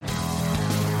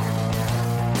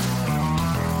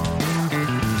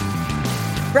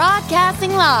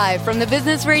Broadcasting live from the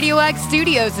Business Radio X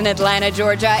studios in Atlanta,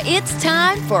 Georgia, it's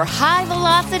time for High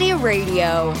Velocity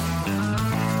Radio.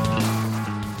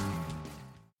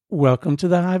 Welcome to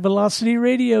the High Velocity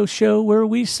Radio Show, where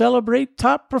we celebrate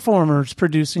top performers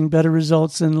producing better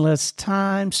results in less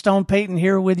time. Stone Payton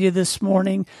here with you this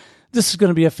morning. This is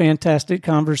going to be a fantastic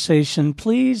conversation.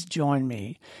 Please join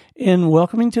me in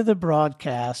welcoming to the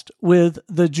broadcast with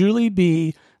the Julie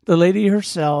B., the lady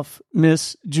herself,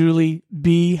 Miss Julie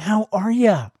B. How are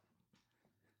you?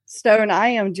 Stone, I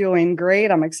am doing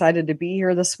great. I'm excited to be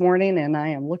here this morning, and I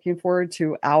am looking forward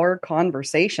to our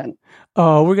conversation.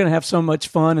 Oh, we're going to have so much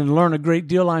fun and learn a great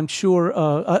deal, I'm sure.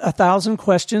 1,000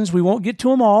 questions. We won't get to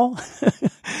them all,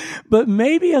 but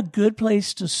maybe a good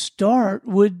place to start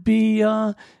would be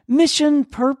mission,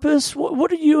 purpose.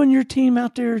 What are you and your team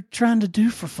out there trying to do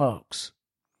for folks?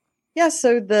 Yeah,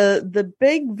 so the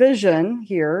big vision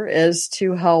here is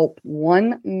to help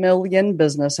 1 million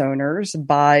business owners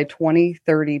by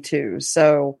 2032.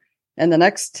 So in the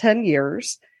next 10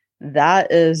 years,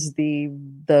 that is the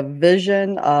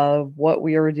vision of what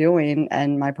we are doing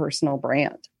and my personal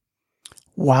brand.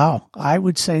 Wow. I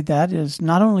would say that is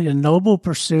not only a noble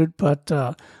pursuit, but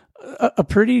a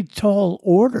pretty tall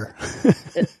order.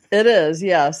 It is.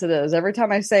 Yes, it is. Every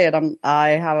time I say it,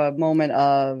 I have a moment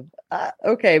of,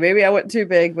 okay, maybe I went too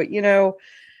big, but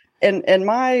in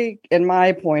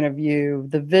my point of view,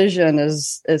 the vision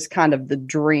is kind of the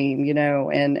dream,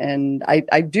 and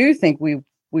I do think we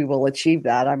will achieve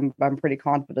that. I'm pretty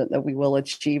confident that we will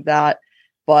achieve that,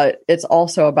 but it's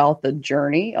also about the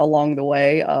journey along the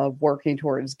way of working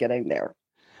towards getting there.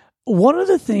 One of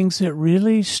the things that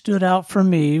really stood out for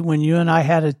me when you and I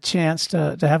had a chance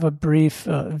to have a brief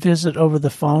visit over the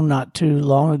phone not too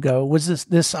long ago was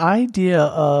this idea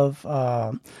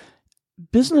of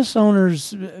business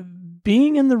owners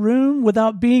being in the room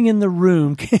without being in the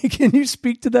room. Can you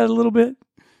speak to that a little bit?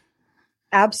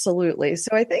 Absolutely.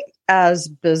 So I think as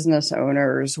business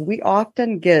owners, we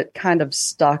often get kind of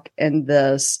stuck in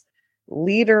this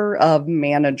leader of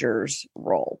managers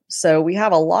role. So we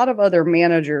have a lot of other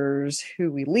managers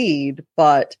who we lead,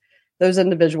 but those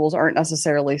individuals aren't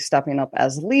necessarily stepping up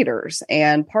as leaders.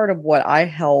 And part of what I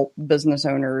help business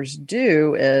owners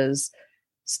do is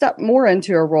step more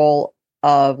into a role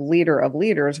of leader of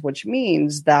leaders, which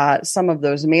means that some of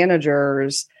those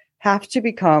managers have to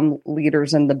become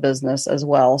leaders in the business as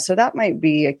well. So that might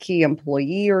be a key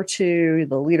employee or two,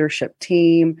 the leadership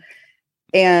team.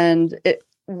 And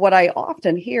what I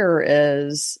often hear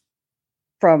is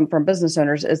from business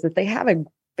owners is that they have a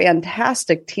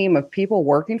fantastic team of people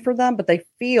working for them, but they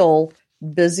feel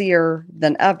busier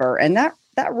than ever. And that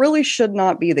really should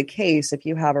not be the case. If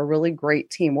you have a really great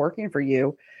team working for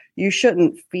you, you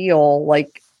shouldn't feel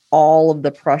like all of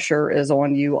the pressure is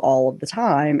on you all of the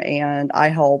time. And I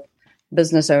help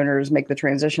business owners make the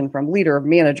transition from leader of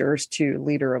managers to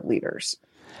leader of leaders.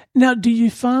 Now, do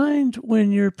you find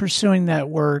when you're pursuing that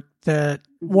work that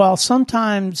while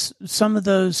sometimes some of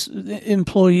those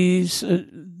employees,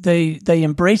 they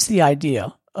embrace the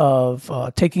idea of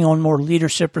taking on more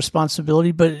leadership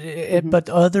responsibility, but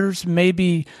others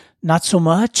maybe not so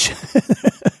much?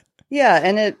 Yeah,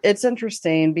 and it's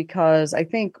interesting because I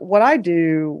think what I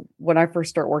do when I first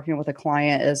start working with a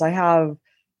client is I have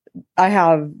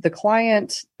the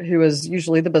client who is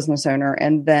usually the business owner,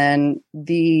 and then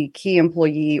the key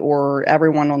employee or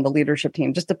everyone on the leadership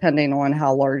team, just depending on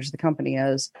how large the company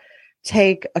is,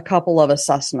 take a couple of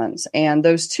assessments. And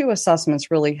those two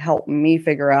assessments really help me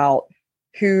figure out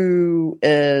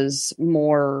who's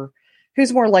more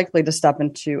likely to step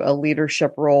into a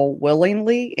leadership role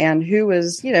willingly and who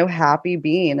is, happy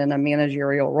being in a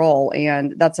managerial role.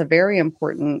 And that's a very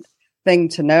important thing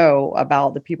to know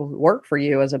about the people who work for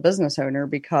you as a business owner,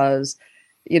 because,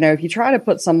 if you try to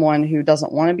put someone who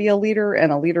doesn't want to be a leader in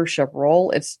a leadership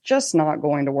role, it's just not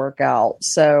going to work out.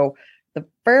 So the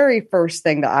very first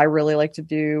thing that I really like to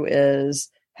do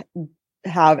is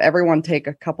have everyone take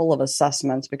a couple of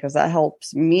assessments, because that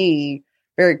helps me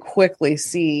very quickly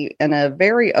see in a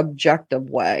very objective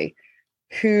way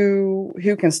who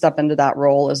can step into that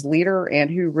role as leader and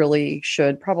who really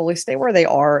should probably stay where they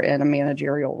are in a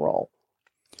managerial role.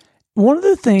 One of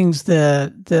the things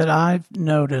that I've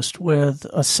noticed with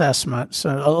assessments, a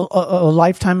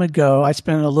lifetime ago, I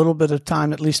spent a little bit of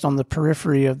time, at least on the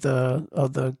periphery of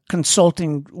the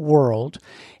consulting world,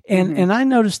 and I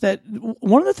noticed that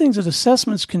one of the things that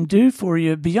assessments can do for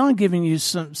you, beyond giving you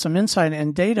some insight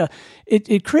and data,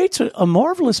 it creates a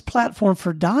marvelous platform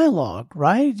for dialogue,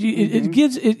 right? It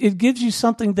gives you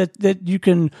something that you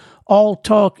can all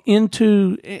talk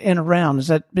into and around. Has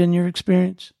that been your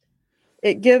experience?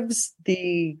 it gives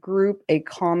the group a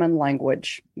common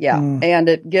language. Yeah. And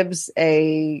it gives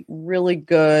a really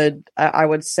good, I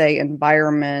would say,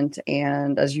 environment.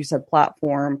 And as you said,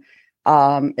 platform.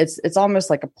 It's almost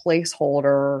like a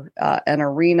placeholder, an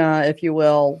arena, if you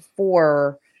will,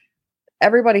 for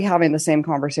everybody having the same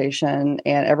conversation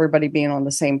and everybody being on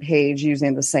the same page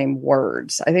using the same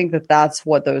words. I think that that's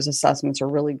what those assessments are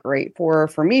really great for.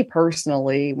 For me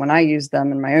personally, when I use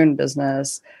them in my own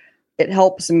business, it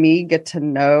helps me get to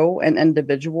know an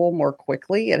individual more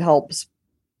quickly. It helps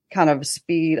kind of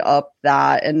speed up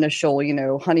that initial,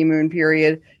 honeymoon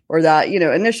period, or that,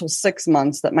 initial 6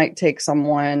 months that might take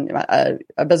someone,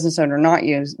 a business owner not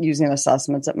using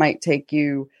assessments. It might take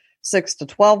you 6 to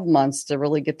 12 months to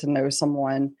really get to know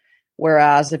someone.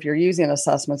 Whereas if you're using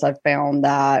assessments, I've found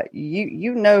that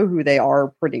you know who they are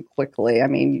pretty quickly. I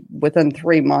mean, within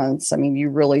 3 months, you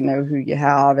really know who you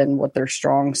have and what their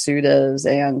strong suit is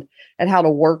and how to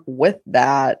work with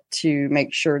that to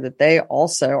make sure that they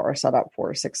also are set up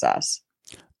for success.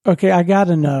 Okay, I got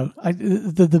to know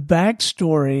the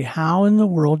backstory. How in the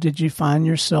world did you find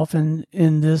yourself in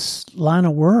this line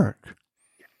of work?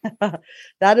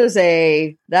 That is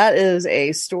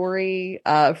a story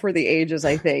for the ages,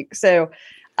 I think. So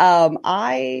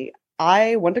I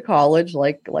went to college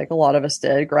like a lot of us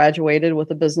did, graduated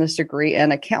with a business degree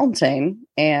in accounting,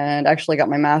 and actually got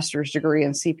my master's degree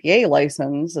in CPA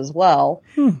license as well,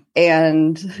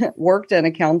 and worked in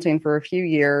accounting for a few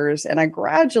years. And I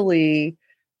gradually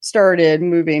started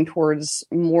moving towards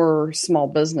more small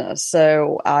business.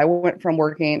 So I went from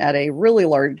working at a really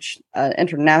large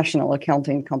international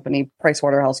accounting company,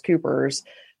 PricewaterhouseCoopers,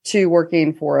 to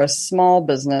working for a small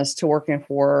business, to working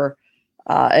for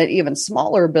an even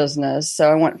smaller business.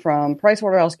 So I went from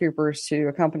PricewaterhouseCoopers to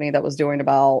a company that was doing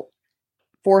about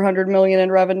 $400 million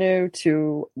in revenue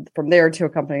from there to a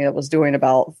company that was doing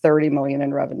about $30 million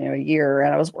in revenue a year.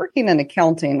 And I was working in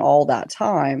accounting all that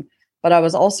time. But I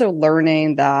was also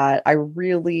learning that I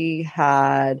really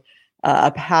had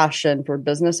a passion for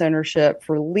business ownership,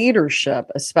 for leadership,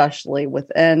 especially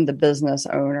within the business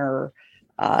owner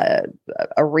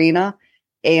arena.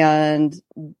 And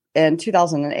in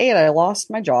 2008, I lost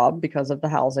my job because of the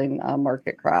housing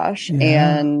market crash.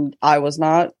 Yeah. And I was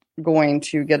not going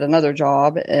to get another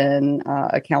job in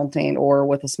accounting or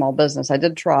with a small business. I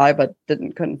did try, but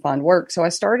couldn't find work. So I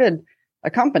started a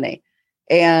company.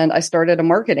 And I started a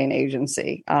marketing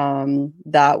agency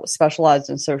that specialized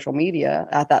in social media.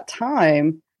 At that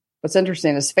time, what's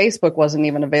interesting is Facebook wasn't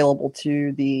even available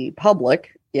to the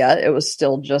public yet. It was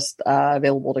still just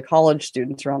available to college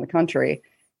students around the country.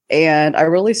 And I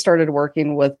really started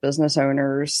working with business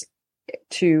owners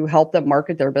to help them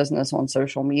market their business on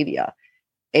social media.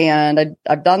 And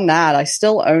I've done that. I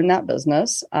still own that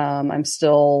business. I'm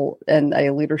still in a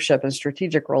leadership and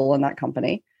strategic role in that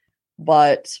company.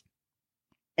 But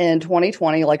in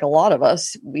 2020, like a lot of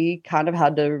us, we kind of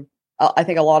had to, I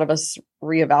think a lot of us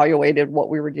reevaluated what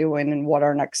we were doing and what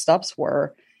our next steps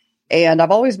were. And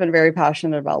I've always been very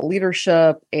passionate about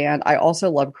leadership. And I also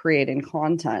love creating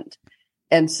content.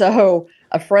 And so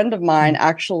a friend of mine,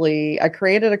 I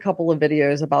created a couple of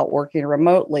videos about working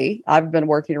remotely. I've been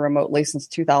working remotely since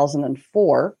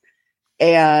 2004.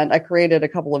 And I created a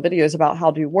couple of videos about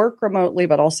how to work remotely,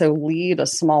 but also lead a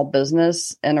small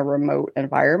business in a remote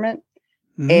environment.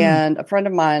 And a friend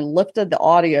of mine lifted the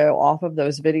audio off of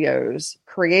those videos,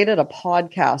 created a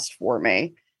podcast for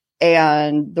me,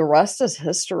 and the rest is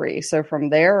history. So from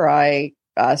there, I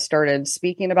started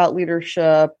speaking about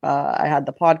leadership. I had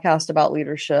the podcast about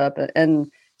leadership,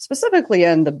 and specifically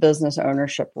in the business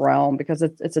ownership realm, because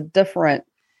it's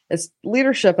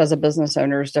leadership as a business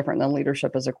owner is different than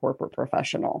leadership as a corporate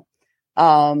professional.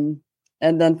 And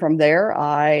then from there,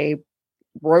 I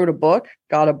wrote a book,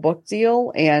 got a book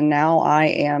deal, and now I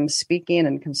am speaking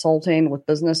and consulting with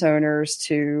business owners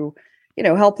to,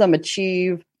 help them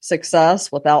achieve success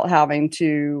without having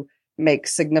to make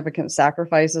significant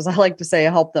sacrifices. I like to say I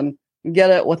help them get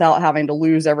it without having to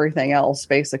lose everything else,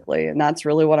 basically. And that's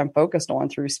really what I'm focused on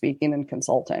through speaking and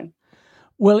consulting.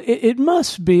 Well, it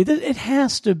must be that it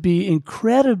has to be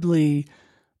incredibly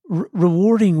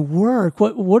rewarding work.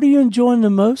 What are you enjoying the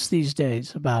most these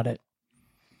days about it?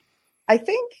 I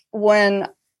think when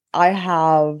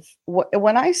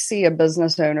I see a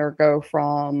business owner go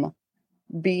from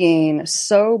being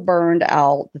so burned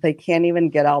out that they can't even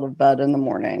get out of bed in the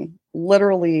morning,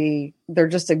 literally they're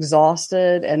just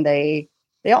exhausted and they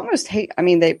almost hate,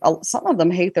 some of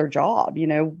them hate their job.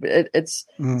 It's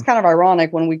kind of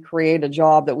ironic when we create a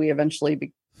job that we eventually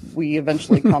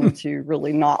come to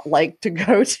really not like to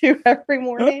go to every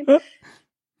morning.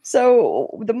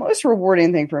 So the most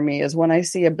rewarding thing for me is when I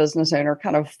see a business owner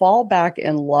kind of fall back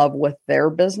in love with their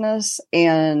business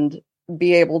and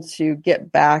be able to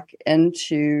get back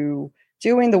into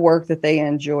doing the work that they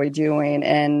enjoy doing.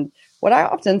 And what I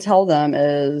often tell them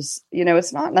is,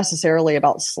 it's not necessarily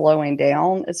about slowing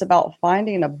down. It's about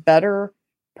finding a better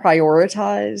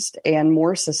prioritized and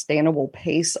more sustainable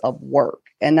pace of work.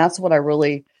 And that's what I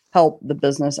really help the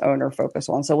business owner focus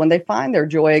on. So when they find their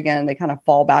joy again, they kind of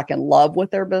fall back in love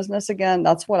with their business again.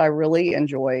 That's what I really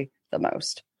enjoy the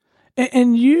most.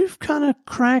 And you've kind of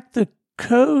cracked the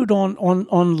code on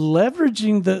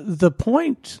leveraging the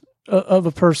point of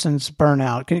a person's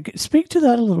burnout. Can you speak to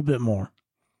that a little bit more?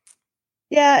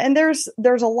 Yeah, and there's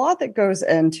a lot that goes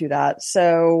into that.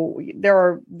 So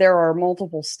there are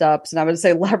multiple steps, and I would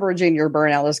say leveraging your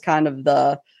burnout is kind of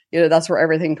that's where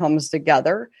everything comes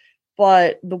together.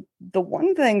 But the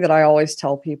one thing that I always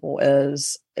tell people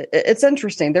is it's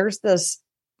interesting. There's this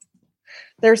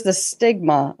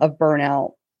stigma of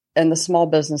burnout in the small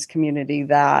business community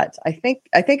that I think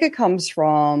it comes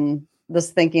from this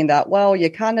thinking that, well,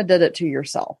 you kind of did it to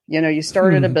yourself. You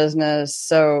started a business.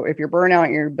 So if you're burnt out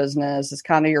in your business, it's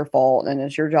kind of your fault and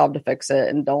it's your job to fix it,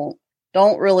 and don't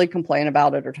really complain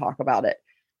about it or talk about it.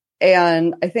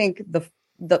 And I think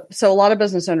so a lot of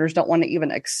business owners don't want to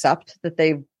even accept that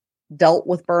they've dealt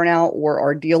with burnout or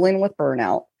are dealing with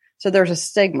burnout. So there's a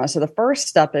stigma. So the first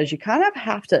step is you kind of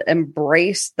have to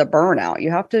embrace the burnout.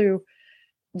 You have to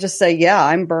just say, yeah,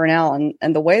 I'm burnt out.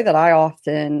 And the way that I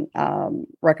often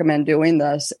recommend doing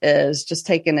this is just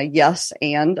taking a yes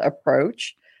and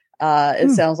approach.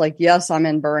 It sounds like, yes, I'm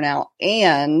in burnout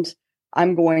and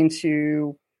I'm going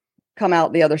to come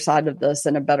out the other side of this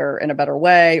in a better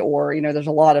way. Or, there's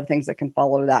a lot of things that can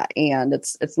follow that. And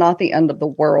it's not the end of the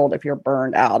world if you're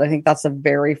burned out. I think that's the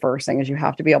very first thing is you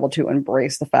have to be able to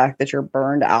embrace the fact that you're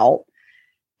burned out.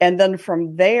 And then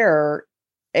from there,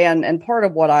 and part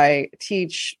of what I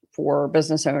teach for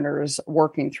business owners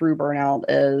working through burnout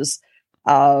is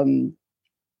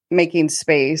making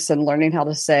space and learning how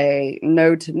to say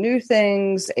no to new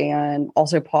things and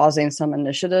also pausing some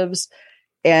initiatives.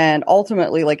 And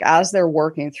ultimately, like as they're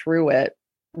working through it,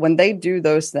 when they do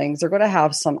those things, they're going to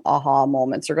have some aha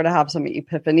moments. They're going to have some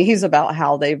epiphanies about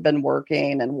how they've been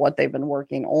working and what they've been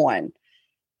working on.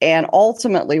 And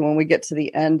ultimately, when we get to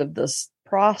the end of this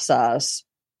process,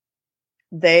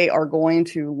 they are going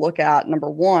to look at, number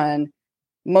one,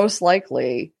 most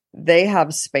likely they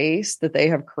have space that they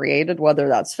have created, whether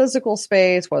that's physical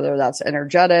space, whether that's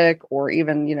energetic, or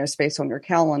even, space on your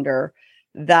calendar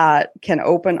that can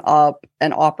open up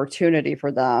an opportunity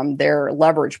for them. Their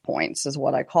leverage points is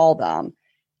what I call them.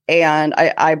 And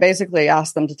I basically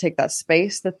ask them to take that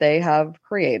space that they have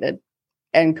created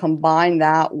and combine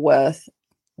that with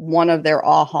one of their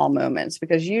aha moments,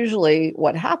 because usually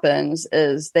what happens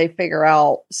is they figure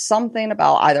out something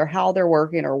about either how they're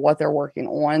working or what they're working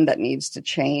on that needs to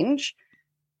change.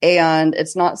 And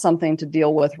it's not something to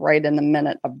deal with right in the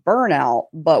minute of burnout.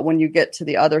 But when you get to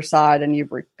the other side and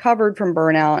you've recovered from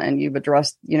burnout and you've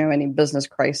addressed, any business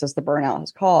crisis the burnout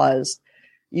has caused,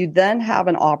 you then have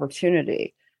an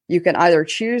opportunity. You can either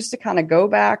choose to kind of go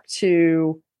back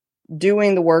to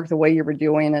doing the work the way you were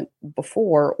doing it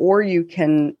before, or you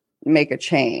can make a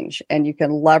change and you can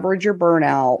leverage your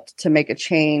burnout to make a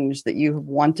change that you have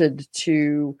wanted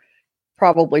to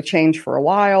probably change for a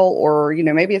while, or,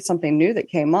 maybe it's something new that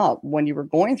came up when you were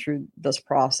going through this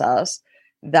process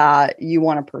that you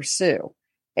want to pursue.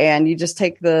 And you just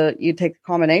take the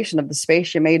combination of the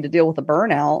space you made to deal with the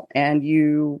burnout and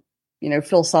you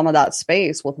fill some of that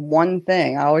space with one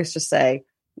thing. I always just say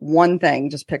one thing,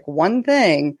 just pick one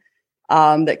thing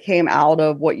that came out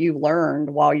of what you learned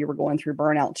while you were going through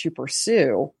burnout to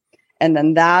pursue. And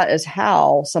then that is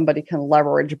how somebody can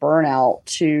leverage burnout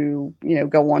to,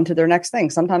 go on to their next thing.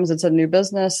 Sometimes it's a new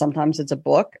business. Sometimes it's a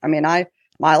book. I mean, my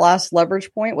last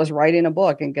leverage point was writing a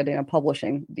book and getting a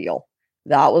publishing deal.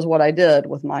 That was what I did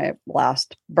with my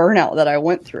last burnout that I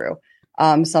went through.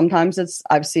 Sometimes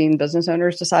I've seen business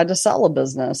owners decide to sell a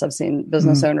business. I've seen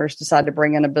business owners decide to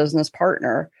bring in a business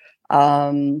partner.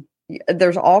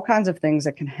 There's all kinds of things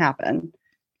that can happen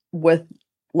with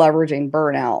leveraging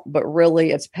burnout, but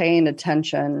really it's paying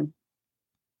attention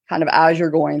kind of as you're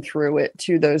going through it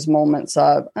to those moments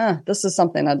of, this is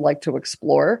something I'd like to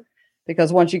explore.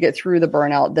 Because once you get through the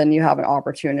burnout, then you have an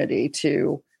opportunity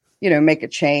to, make a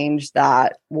change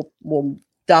that will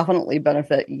definitely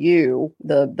benefit you,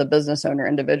 the business owner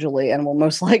individually, and will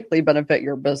most likely benefit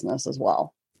your business as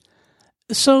well.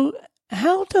 So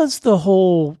how does the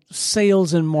whole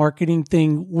sales and marketing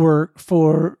thing work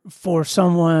for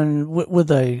someone with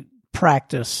a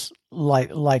practice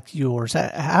like yours?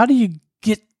 How do you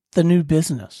get the new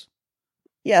business?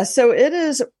 Yeah, so it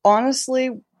is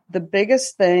honestly the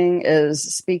biggest thing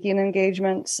is speaking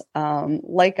engagements.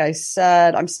 Like I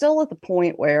said, I'm still at the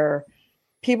point where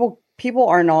people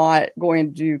are not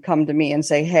going to come to me and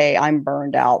say, "Hey, I'm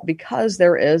burned out," because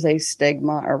there is a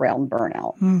stigma around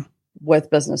burnout with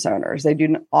business owners. They do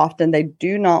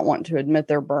not want to admit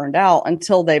they're burned out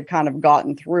until they've kind of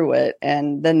gotten through it,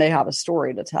 and then they have a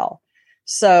story to tell.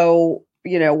 So,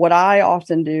 what I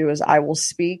often do is I will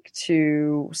speak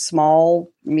to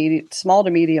small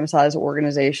to medium sized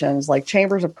organizations like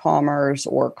chambers of commerce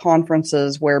or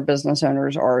conferences where business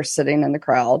owners are sitting in the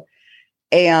crowd.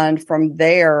 And from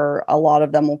there, a lot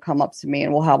of them will come up to me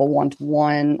and we'll have a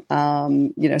one-to-one,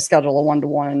 schedule a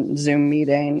one-to-one Zoom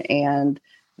meeting. And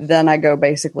then I go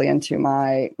basically into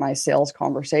my sales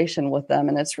conversation with them.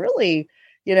 And it's really,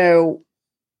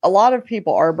 a lot of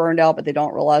people are burned out, but they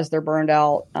don't realize they're burned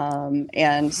out.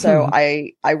 And so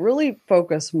I really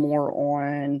focus more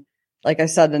on, like I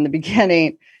said in the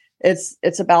beginning,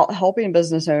 it's about helping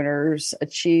business owners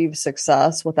achieve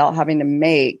success without having to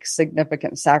make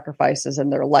significant sacrifices in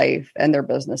their life and their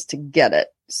business to get it.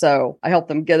 So I help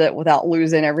them get it without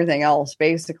losing everything else,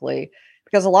 basically,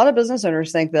 because a lot of business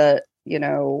owners think that,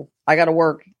 I got to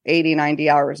work 80, 90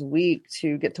 hours a week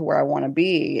to get to where I want to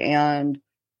be. And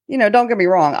don't get me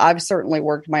wrong. I've certainly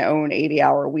worked my own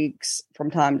 80-hour weeks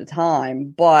from time to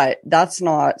time, but that's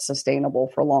not sustainable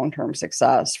for long-term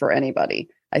success for anybody,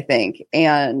 I think.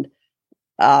 And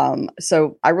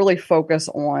so I really focus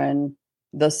on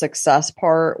the success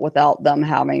part without them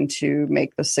having to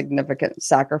make the significant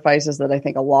sacrifices that I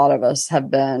think a lot of us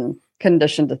have been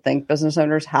conditioned to think business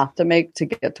owners have to make to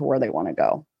get to where they want to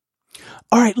go.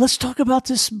 All right, let's talk about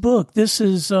this book. This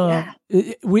is,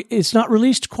 it's not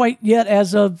released quite yet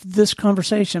as of this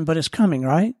conversation, but it's coming,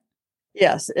 right?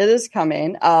 Yes, it is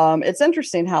coming. It's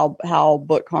interesting how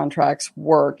book contracts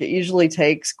work. It usually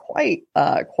takes quite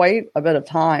a bit of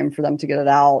time for them to get it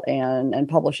out and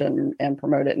publish it and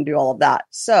promote it and do all of that.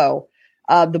 So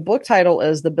the book title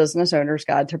is The Business Owner's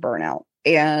Guide to Burnout.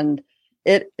 And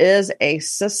it is a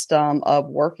system of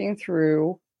working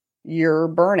through your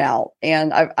burnout.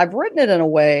 And I've written it in a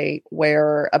way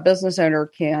where a business owner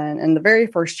can, in the very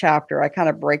first chapter, I kind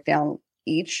of break down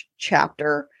each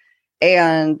chapter.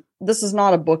 And this is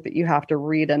not a book that you have to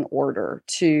read in order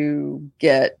to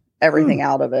get everything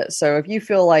out of it. So if you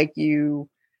feel like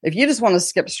if you just want to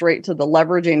skip straight to the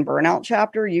leveraging burnout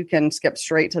chapter, you can skip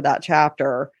straight to that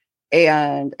chapter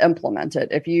and implement it.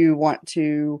 If you want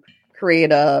to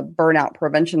create a burnout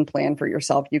prevention plan for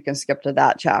yourself, you can skip to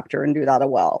that chapter and do that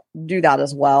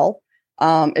as well.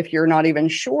 If you're not even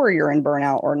sure you're in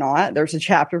burnout or not, there's a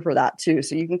chapter for that too.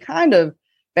 So you can kind of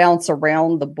bounce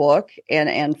around the book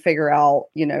and figure out,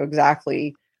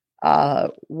 exactly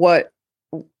what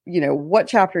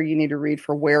chapter you need to read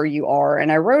for where you are.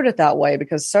 And I wrote it that way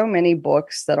because so many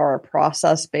books that are a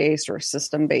process-based or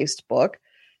system-based book,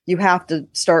 you have to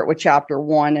start with chapter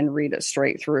 1 and read it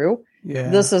straight through. Yeah.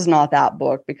 This is not that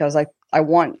book because I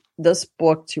want this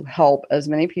book to help as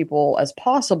many people as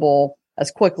possible,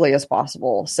 as quickly as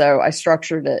possible. So I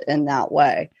structured it in that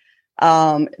way.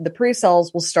 The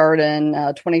pre-sales will start in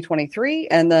 2023,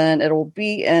 and then it'll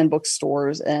be in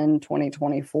bookstores in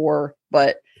 2024.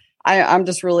 But I'm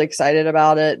just really excited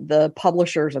about it. The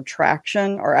publishers of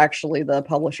Traction are actually the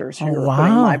publishers who are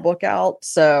putting my book out.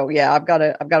 So yeah, I've got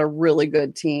a really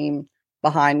good team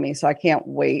behind me. So I can't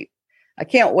wait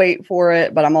for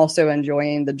it, but I'm also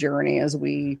enjoying the journey as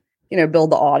we,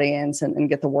 build the audience and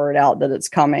get the word out that it's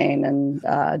coming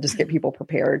and just get people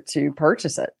prepared to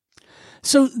purchase it.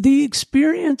 So the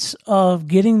experience of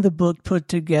getting the book put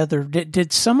together,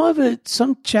 did some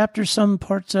chapters, some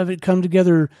parts of it come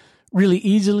together really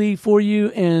easily for you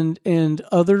and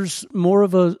others more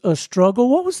of a struggle?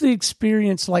 What was the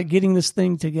experience like getting this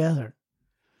thing together?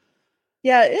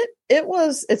 Yeah,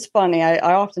 it's funny.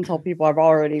 I often tell people I've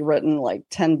already written like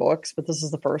 10 books, but this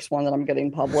is the first one that I'm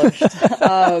getting published.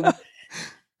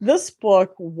 This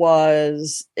book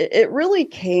it really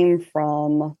came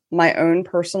from my own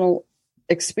personal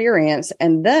experience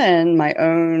and then my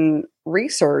own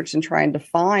research and trying to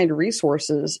find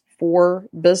resources for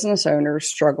business owners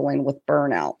struggling with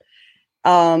burnout.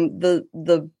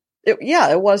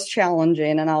 It was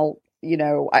challenging, and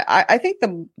I think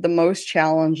the most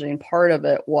challenging part of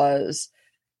it was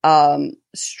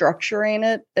structuring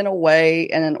it in a way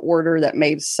and an order that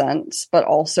made sense, but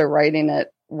also writing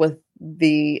it with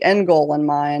the end goal in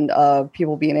mind of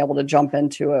people being able to jump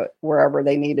into it wherever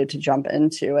they needed to jump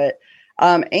into it.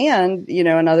 And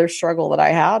another struggle that I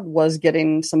had was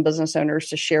getting some business owners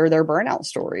to share their burnout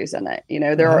stories in it.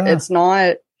 It's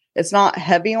not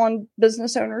heavy on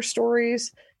business owner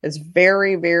stories. It's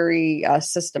very, very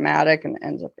systematic,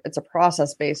 and it's a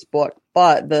process-based book.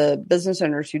 But the business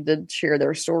owners who did share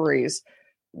their stories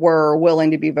were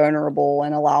willing to be vulnerable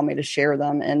and allow me to share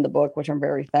them in the book, which I'm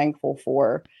very thankful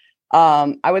for.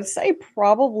 I would say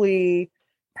probably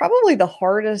the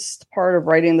hardest part of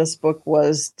writing this book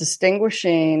was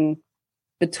distinguishing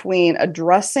between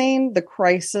addressing the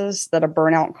crisis that a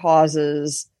burnout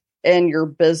causes in your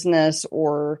business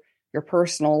or your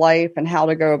personal life and how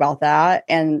to go about that,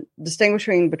 and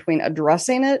distinguishing between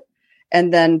addressing it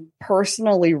and then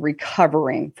personally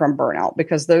recovering from burnout,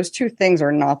 because those two things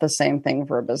are not the same thing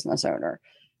for a business owner.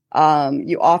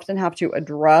 You often have to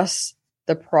address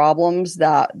the problems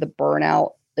that the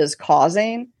burnout is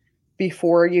causing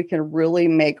before you can really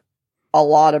make a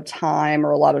lot of time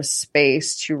or a lot of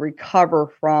space to recover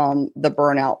from the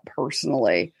burnout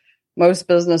personally. Most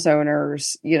business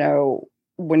owners,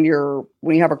 when you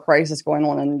have a crisis going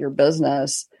on in your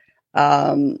business,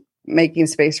 making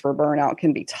space for burnout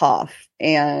can be tough.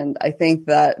 And I think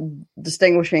that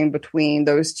distinguishing between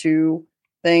those two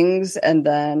things and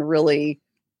then really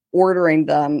ordering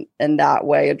them in that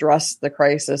way, address the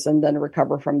crisis and then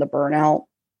recover from the burnout,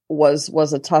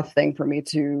 was a tough thing for me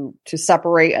to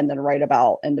separate and then write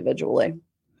about individually.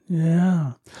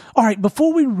 Yeah. All right.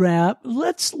 Before we wrap,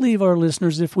 let's leave our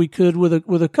listeners, if we could, with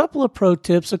a couple of pro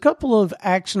tips, a couple of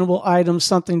actionable items,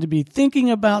 something to be thinking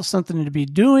about, something to be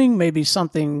doing, maybe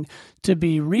something to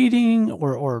be reading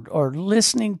or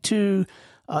listening to.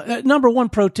 Number one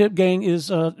pro tip, gang, is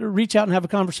reach out and have a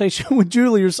conversation with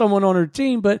Julie or someone on her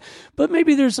team. But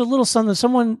maybe there's a little something,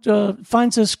 someone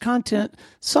finds this content,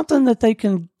 something that they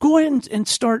can go ahead and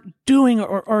start doing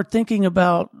or thinking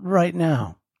about right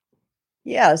now.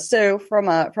 Yeah. So from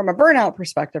a burnout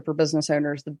perspective for business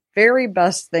owners, the very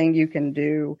best thing you can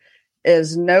do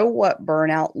is know what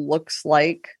burnout looks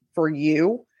like for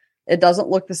you. It doesn't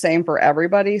look the same for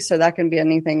everybody. So that can be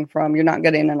anything from you're not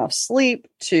getting enough sleep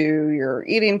to you're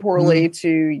eating poorly to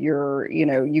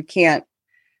you can't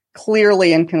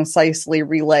clearly and concisely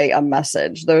relay a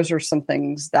message. Those are some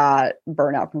things that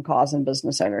burnout can cause in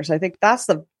business owners. I think that's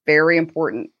the very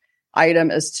important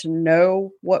item, is to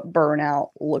know what burnout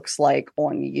looks like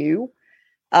on you.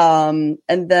 And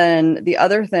then the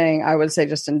other thing I would say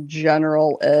just in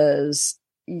general is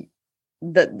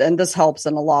that, and this helps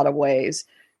in a lot of ways,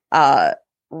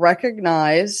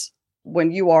 recognize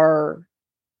when you are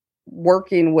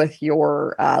working with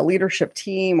your leadership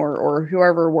team or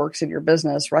whoever works in your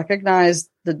business, recognize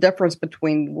the difference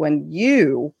between when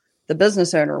you, the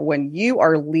business owner, when you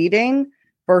are leading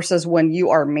versus when you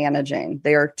are managing.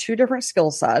 They are two different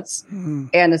skill sets. And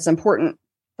it's important,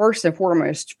 first and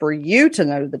foremost, for you to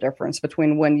know the difference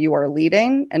between when you are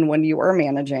leading and when you are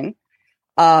managing.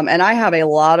 And I have a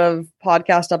lot of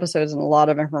podcast episodes and a lot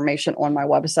of information on my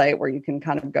website where you can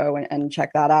kind of go and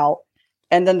check that out.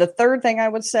 And then the third thing I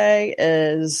would say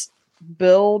is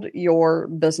build your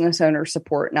business owner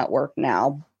support network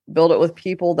now. Build it with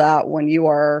people that when you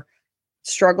are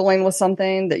struggling with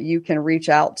something that you can reach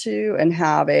out to and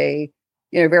have a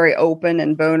very open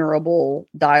and vulnerable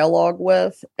dialogue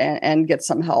with and get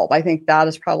some help. I think that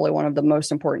is probably one of the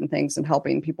most important things in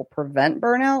helping people prevent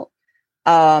burnout.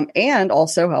 And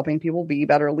also helping people be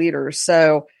better leaders.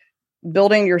 So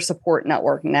building your support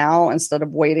network now instead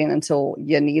of waiting until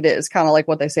you need it is kind of like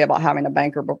what they say about having a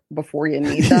banker before you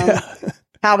need them. Yeah.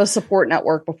 Have a support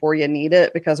network before you need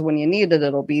it, because when you need it,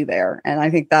 it'll be there. And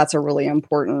I think that's a really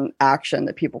important action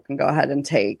that people can go ahead and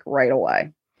take right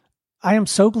away. I am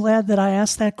so glad that I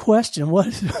asked that question.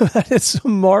 That is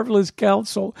some marvelous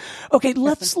counsel. Okay,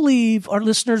 let's leave our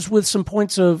listeners with some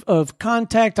points of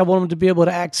contact. I want them to be able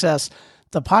to access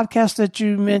the podcast that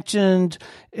you mentioned,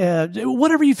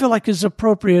 whatever you feel like is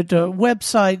appropriate,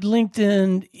 website,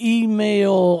 LinkedIn,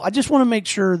 email. I just want to make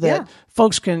sure that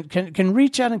folks can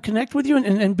reach out and connect with you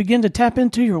and begin to tap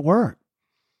into your work.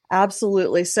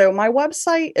 Absolutely. So my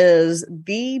website is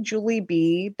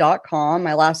thejulieb.com.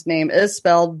 My last name is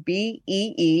spelled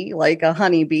B-E-E, like a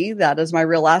honeybee. That is my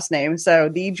real last name. So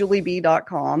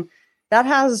thejulieb.com. That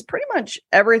has pretty much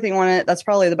everything on it. That's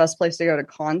probably the best place to go to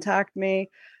contact me.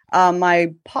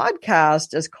 My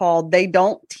podcast is called They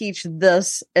Don't Teach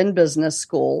This in Business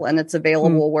School, and it's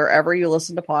available wherever you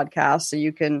listen to podcasts. So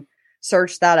you can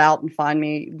search that out and find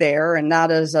me there. And that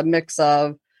is a mix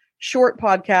of short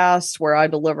podcasts where I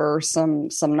deliver some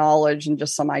knowledge and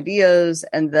just some ideas,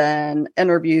 and then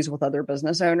interviews with other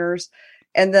business owners.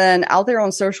 And then out there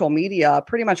on social media,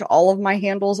 pretty much all of my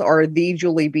handles are The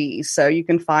Julie B. So you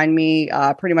can find me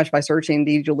pretty much by searching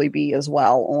The Julie B as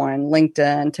well on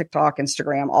LinkedIn, TikTok,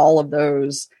 Instagram, all of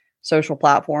those social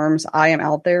platforms. I am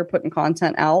out there putting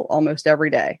content out almost every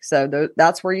day. So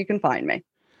that's where you can find me.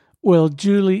 Well,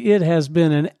 Julie, it has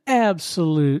been an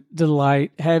absolute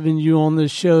delight having you on the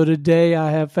show today.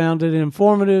 I have found it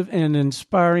informative and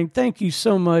inspiring. Thank you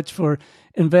so much for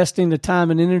investing the time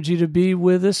and energy to be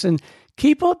with us, and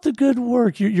keep up the good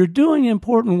work. You're doing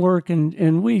important work,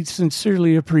 and we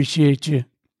sincerely appreciate you.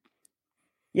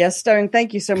 Yes, Stone,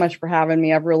 thank you so much for having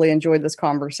me. I've really enjoyed this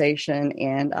conversation,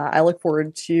 and I look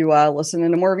forward to listening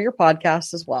to more of your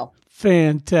podcasts as well.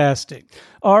 Fantastic.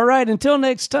 All right, until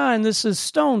next time, this is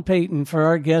Stone Payton for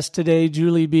our guest today,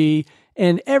 Julie B.,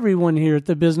 and everyone here at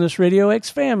the Business Radio X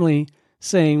family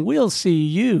saying we'll see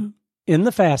you in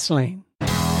the fast lane.